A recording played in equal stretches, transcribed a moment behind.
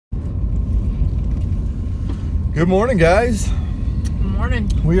Good morning, guys. Good morning.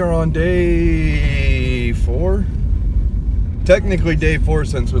 We are on day 4. Technically day 4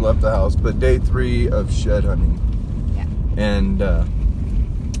 since we left the house, but day 3 of shed hunting. Yeah. And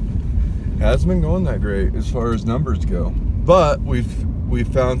hasn't been going that great as far as numbers go. But we've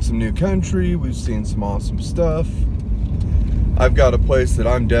found some new country. We've seen some awesome stuff. I've got a place that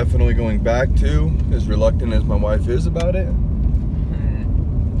I'm definitely going back to, as reluctant as my wife is about it.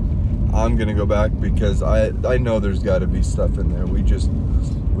 I'm gonna go back because I know there's got to be stuff in there. We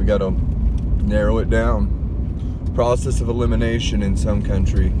got to narrow it down. Process of elimination in some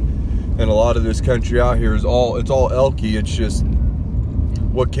country, and a lot of this country out here it's all elky. It's just,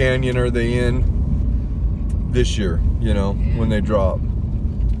 what canyon are they in this year? You know, when they drop.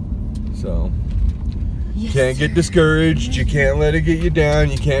 So you can't get discouraged. You can't let it get you down.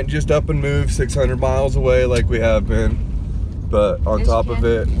 You can't just up and move 600 miles away like we have been. But on top of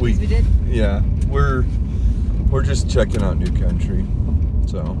it, we did. Yeah, we're just checking out new country.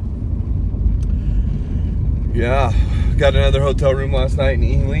 So yeah, got another hotel room last night in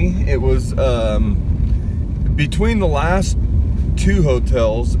Ely. It was between the last 2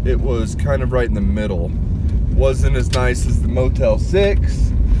 hotels, it was kind of right in the middle. Wasn't as nice as the Motel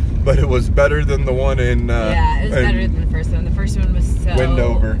 6, but it was better than the one in yeah, it was better than the first one. The first one was so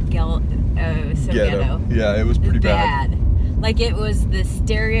Wendover. So ghetto. Yeah, it was pretty bad. Like, it was the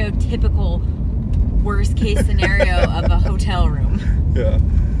stereotypical worst case scenario of a hotel room. Yeah.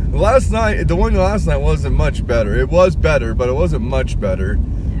 The one last night wasn't much better. It was better, but it wasn't much better.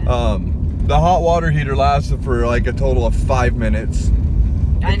 Yeah. The hot water heater lasted for like a total of 5 minutes.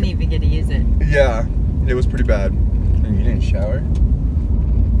 I didn't even get to use it. Yeah, it was pretty bad. And you didn't shower?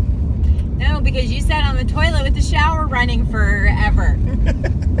 No, because you sat on the toilet with the shower running forever.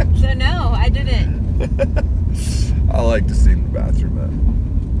 So no, I didn't. I like to steam the bathroom up.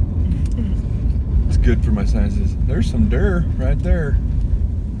 It's good for my sinuses. There's some dirt right there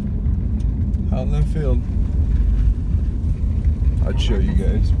out in the field. I'd show you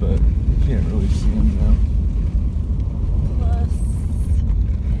guys, but you can't really see them now. Close.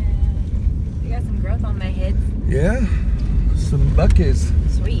 Yeah. You got some growth on my head. Yeah, some buckets.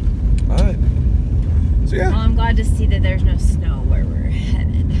 Sweet. Alright. So yeah. Well, I'm glad to see that there's no snow where we're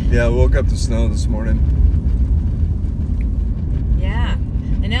headed. Yeah, we woke up to snow this morning. Yeah.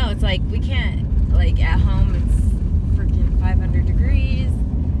 I know, it's like we can't, like, at home it's freaking 500 degrees.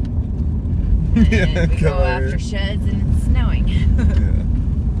 And Yeah, we go after sheds and it's snowing. Yeah.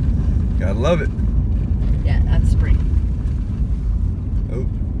 Gotta love it. Yeah, that's spring. Oh.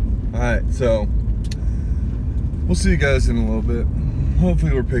 Alright, so we'll see you guys in a little bit.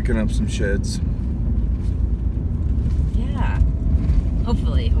 Hopefully we're picking up some sheds. Yeah.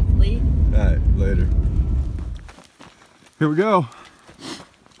 Hopefully. Alright, later. Here we go.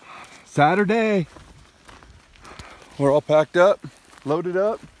 Saturday. We're all packed up, loaded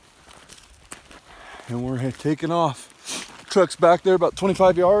up, and we're taking off. Truck's back there about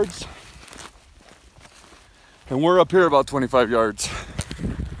 25 yards. And we're up here about 25 yards.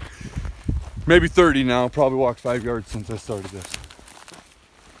 Maybe 30 now. Probably walked 5 yards since I started this.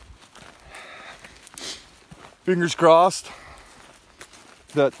 Fingers crossed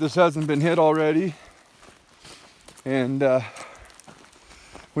that this hasn't been hit already, and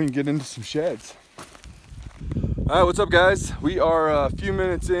we can get into some sheds. All right, what's up, guys? We are a few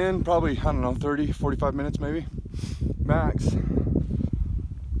minutes in, probably, I don't know, 30, 45 minutes maybe, max.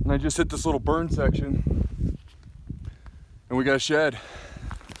 And I just hit this little burn section, and we got a shed.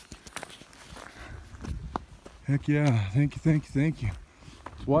 Heck yeah, thank you.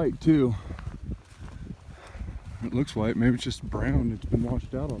 It's white too. It looks white, maybe it's just brown. It's been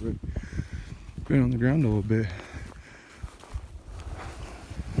washed out already. Been on the ground a little bit.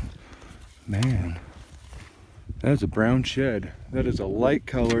 Man, that is a brown shed. That is a light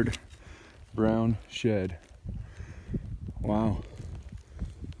colored brown shed. Wow.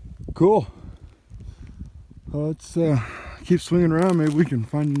 Cool. Let's keep swinging around. Maybe we can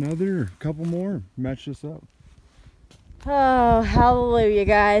find another or a couple more, match this up. Oh, hallelujah,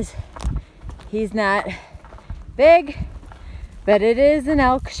 guys. He's not big, but it is an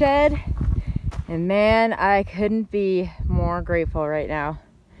elk shed, and man, I couldn't be more grateful right now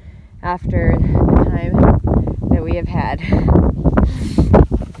after the time that we have had.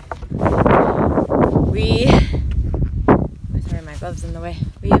 Sorry, my glove's in the way.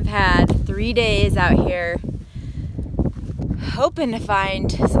 We have had 3 days out here hoping to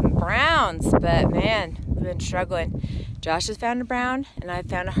find some browns, but man, we've been struggling. Josh has found a brown and I've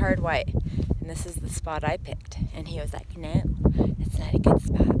found a hard white, and this is the spot I picked, and he was like, no, it's not a good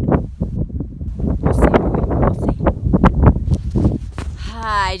spot. We'll see, we'll see.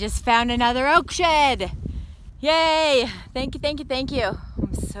 I just found another oak shed. Yay! Thank you, thank you, thank you.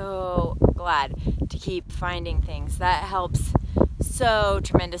 I'm so glad to keep finding things. That helps so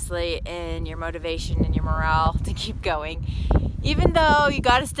tremendously in your motivation and your morale to keep going. Even though you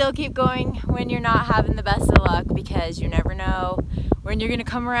gotta still keep going when you're not having the best of luck, because you never know when you're gonna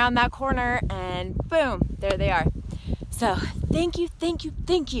come around that corner and boom, there they are. So thank you, thank you,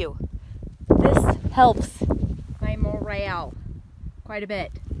 thank you. This helps my morale quite a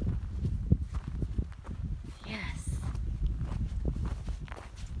bit. Yes.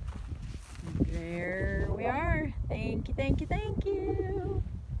 There we are. Thank you, thank you, thank you.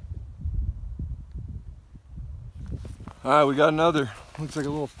 All right, we got another. Looks like a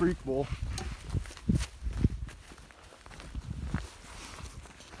little freak bull.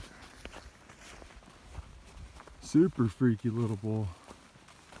 Super freaky little bull.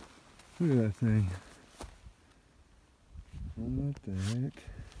 Look at that thing. What the heck?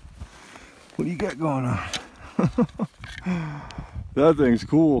 What do you got going on? That thing's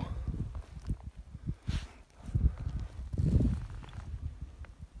cool.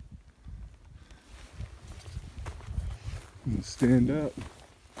 You can stand up.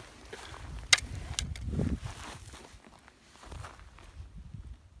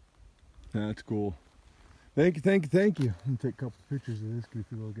 That's cool. Thank you, thank you, thank you. I'm gonna take a couple pictures of this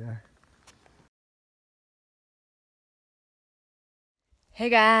goofy little guy. Hey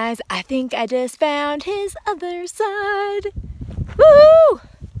guys, I think I just found his other side. Woohoo!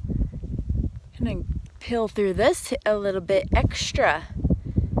 Gonna peel through this a little bit extra.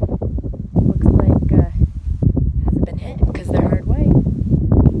 Looks like hasn't been hit because they're hard white.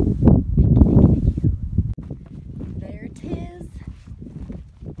 Thank you, thank you, thank you. There it is.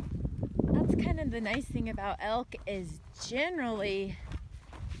 That's kind of the nice thing about elk is generally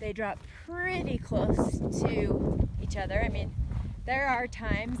they drop pretty close to each other. I mean, there are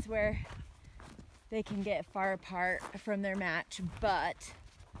times where they can get far apart from their match, but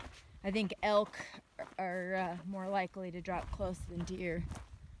I think elk are more likely to drop close than deer.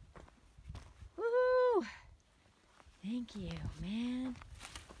 Woohoo! Thank you, man.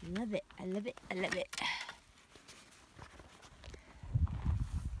 Love it, I love it, I love it.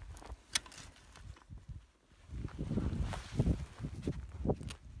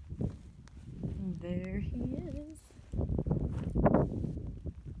 There he is.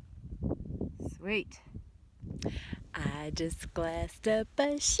 Sweet. I just glassed up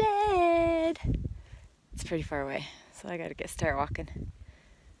a shed. It's pretty far away, so I gotta start walking.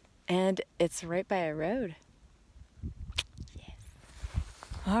 And it's right by a road. Yes.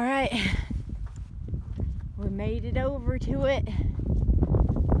 All right. We made it over to it.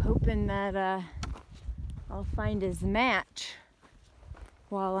 Hoping that I'll find his match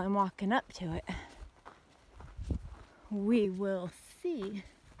while I'm walking up to it. We will see.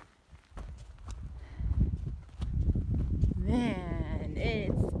 Man,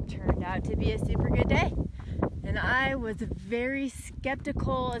 it's turned out to be a super good day. And I was very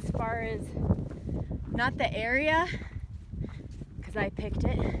skeptical as far as not the area, because I picked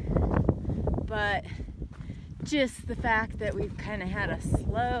it, but just the fact that we've kind of had a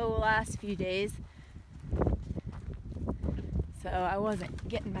slow last few days. So I wasn't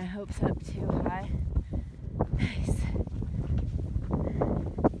getting my hopes up too high. Nice.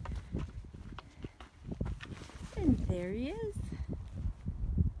 And there he is.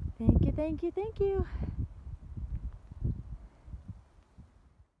 Thank you, thank you, thank you.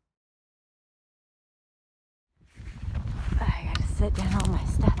 I gotta set down all my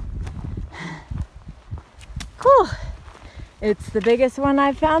stuff. Cool. It's the biggest one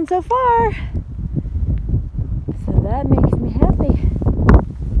I've found so far. So that makes me happy.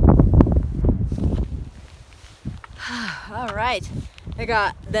 All right. I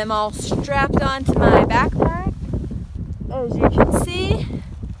got them all strapped onto my backpack, as you can see,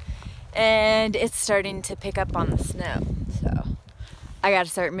 and it's starting to pick up on the snow. So I gotta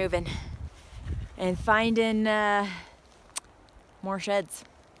start moving and finding more sheds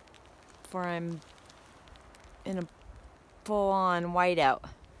before I'm in a full-on whiteout.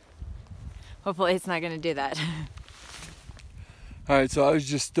 Hopefully it's not gonna do that. All right, so I was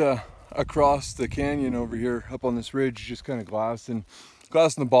just across the canyon over here, up on this ridge, just kind of glassing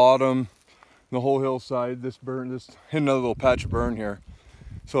the bottom, the whole hillside. This hit another little patch of burn here.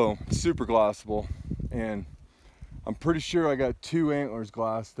 So it's super glassable, and I'm pretty sure I got 2 antlers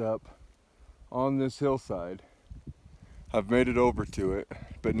glassed up on this hillside. I've made it over to it,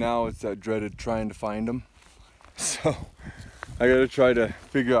 but now it's that dreaded trying to find them. So I gotta try to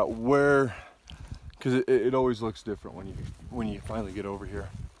figure out where, because it always looks different when you finally get over here.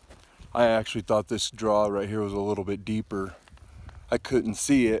 I actually thought this draw right here was a little bit deeper. I couldn't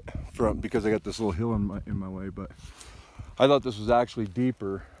see it from, because I got this little hill in my way, but I thought this was actually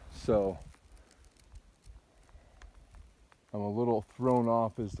deeper, so I'm a little thrown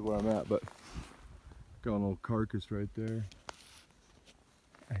off as to where I'm at, but got a little carcass right there.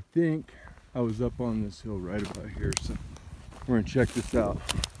 I think I was up on this hill right about here, so we're gonna check this out.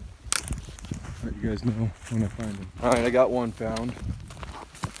 Let you guys know when I find him. All right, I got one found.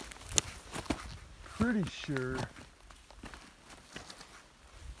 Pretty sure.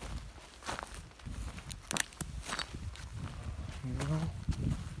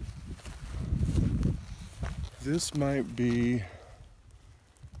 This might be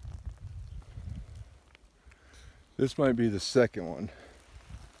the second one.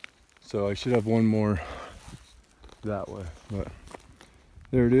 So I should have one more that way, but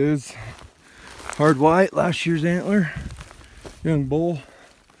there it is. Hard white, last year's antler, young bull.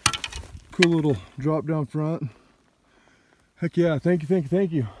 Cool little drop down front. Heck yeah, thank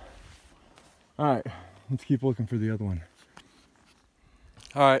you. All right, let's keep looking for the other one.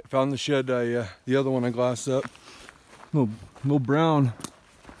 All right, found the shed. The other one I glassed up. Little brown.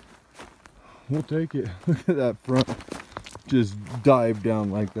 We'll take it. Look at that front. Just dive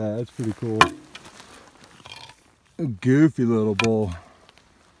down like that. That's pretty cool. A goofy little bull.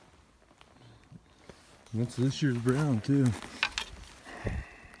 That's this year's brown too.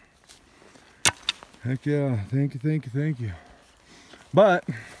 Heck yeah, thank you. But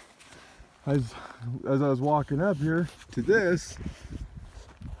as I was walking up here to this,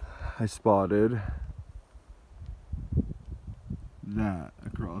 I spotted that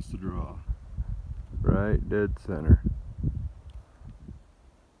across the draw, right dead center,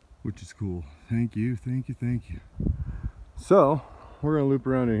 which is cool. Thank you. So we're gonna loop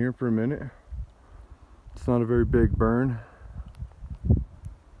around in here for a minute. It's not a very big burn.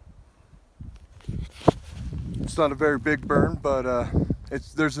 But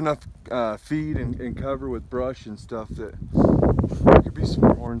there's enough feed and cover with brush and stuff that there could be some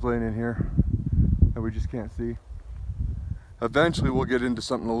more horns laying in here that we just can't see. Eventually we'll get into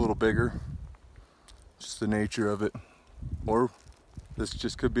something a little bigger, just the nature of it, or this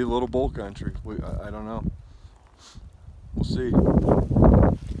just could be a little bull country. I don't know. We'll see.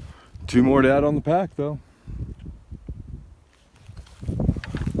 2 more to add on the pack though.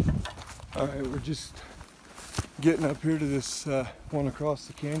 All right, we're just getting up here to this one across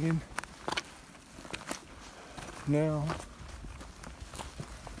the canyon now.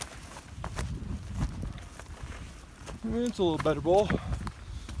 I mean, it's a little better bull.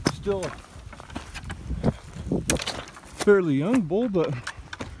 Still a fairly young bull, but a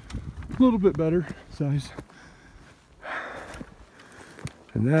little bit better size.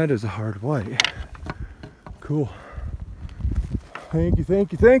 And that is a hard white. Cool. Thank you. I'm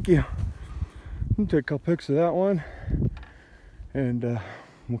gonna take a couple pics of that one, and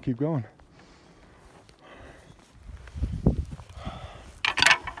we'll keep going.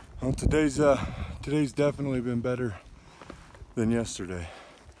 Well, today's definitely been better than yesterday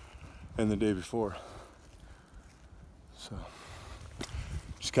and the day before. So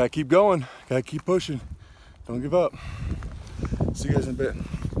just gotta keep going, gotta keep pushing. Don't give up. See you guys in a bit.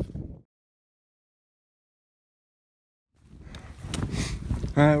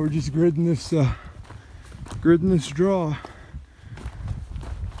 All right, we're just gridding this draw.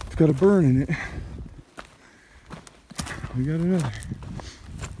 It's got a burn in it. We got another.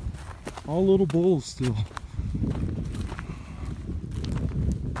 All little bulls still.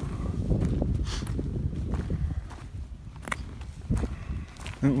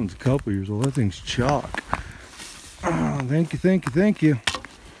 That one's a couple years old. That thing's chalk. Oh, thank you.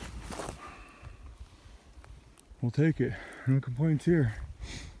 We'll take it. No complaints here.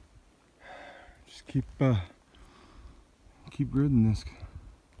 Just keep gridding this.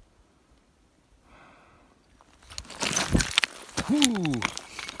 Ooh.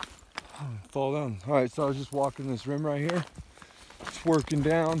 Fall down. All right, so I was just walking this rim right here, just working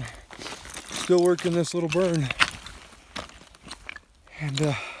down, still working this little burn, and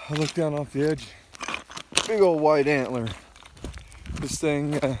I looked down off the edge. Big old white antler. This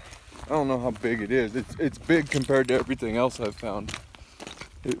thing, I don't know how big it is. It's big compared to everything else I've found.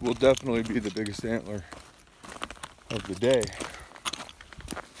 It will definitely be the biggest antler of the day,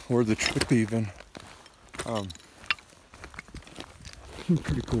 or the trip even.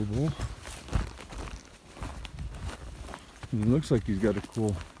 Pretty cool bull. And he looks like he's got a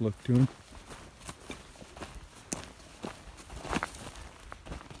cool look to him.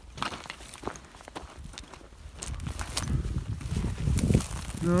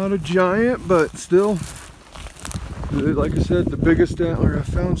 Not a giant, but still, like I said, the biggest antler I've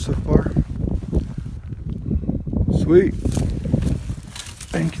found so far. Sweet.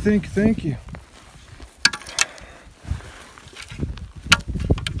 Thank you, thank you, thank you.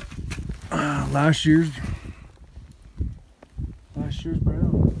 Last year's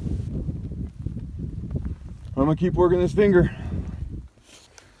brown. I'm gonna keep working this finger. I'm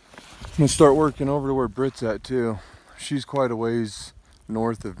gonna start working over to where Britt's at too. She's quite a ways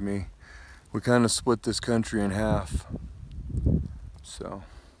north of me. We kind of split this country in half. So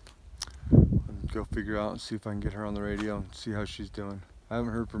I'll go figure out and see if I can get her on the radio and see how she's doing. I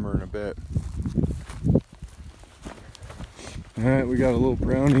haven't heard from her in a bit. All right, we got a little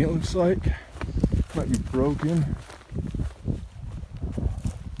brownie, it looks like. Might be broken.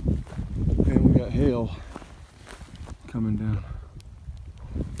 And we got hail coming down.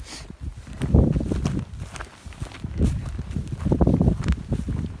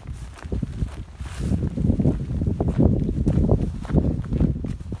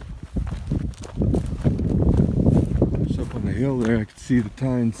 Just up on the hill there, I could see the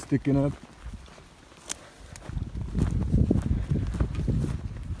tines sticking up.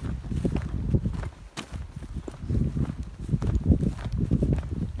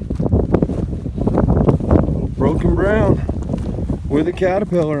 Broken brown with a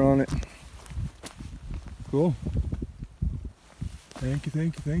caterpillar on it. Cool. Thank you,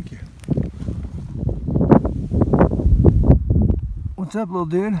 thank you, thank you. What's up, little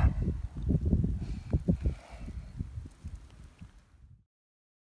dude?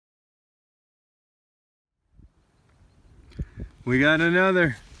 We got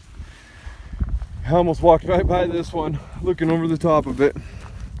another. I almost walked right by this one, looking over the top of it.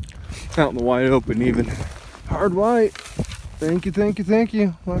 Out in the wide open even. Hard white. Thank you, thank you, thank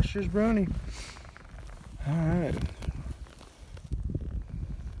you. Last year's brownie. Alright.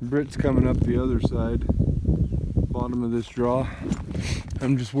 Britt's coming up the other side. Bottom of this draw.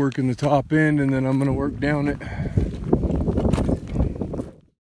 I'm just working the top end and then I'm gonna work down it.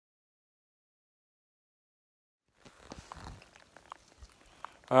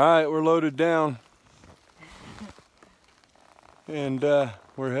 Alright, we're loaded down. And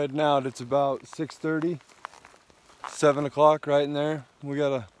we're heading out. It's about 6:30, 7 o'clock right in there. We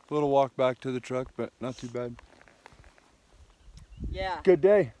got a little walk back to the truck, but not too bad. Yeah. Good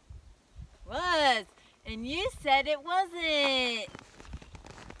day. Was. And you said it wasn't.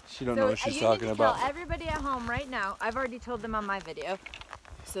 She don't know what she's talking about. Tell everybody at home right now. I've already told them on my video,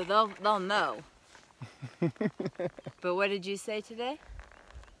 so they'll know. But what did you say today?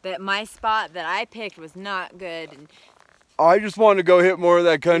 That my spot that I picked was not good. And I just wanted to go hit more of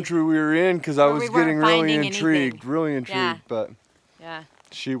that country we were in because I was getting really intrigued. Yeah. But yeah,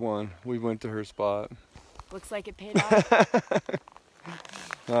 she won. We went to her spot. looks like it paid off.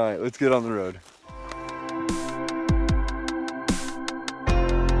 All right, let's get on the road.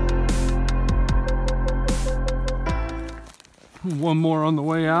 One more on the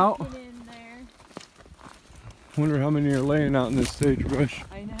way out. Get in there. Wonder how many are laying out in this sagebrush.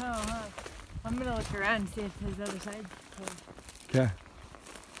 I know, huh? I'm gonna look around and see if there's other sides. Okay.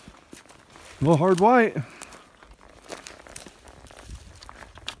 A little hard white.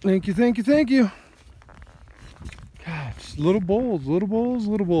 Thank you, thank you, thank you. God, just little bowls, little bowls,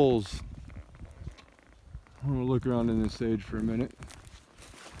 little bowls. I'm gonna look around in this sage for a minute.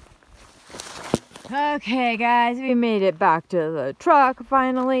 Okay guys, we made it back to the truck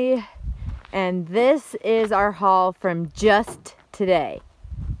finally. And this is our haul from just today.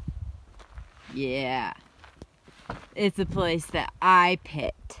 Yeah. It's a place that I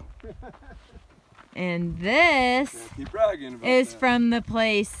picked. And this is from the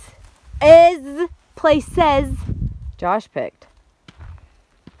places Josh picked.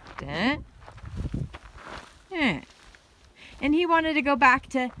 Yeah. And he wanted to go back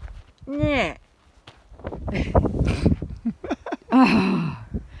to yeah.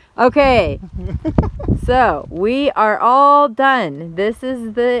 Okay, so we are all done. This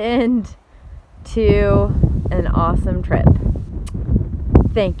is the end to an awesome trip.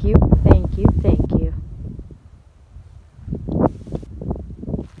 Thank you, thank you, thank you.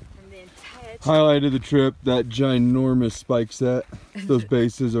 Highlight of the trip, that ginormous spike set. Those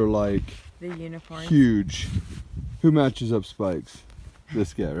bases are like the uniform. Huge. Who matches up spikes?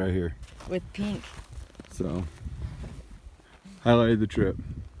 This guy right here. With pink. So, highlight of the trip.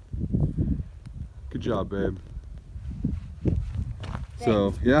 Good job, babe. Thanks.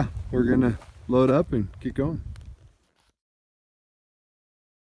 So, yeah, we're gonna load up and get going.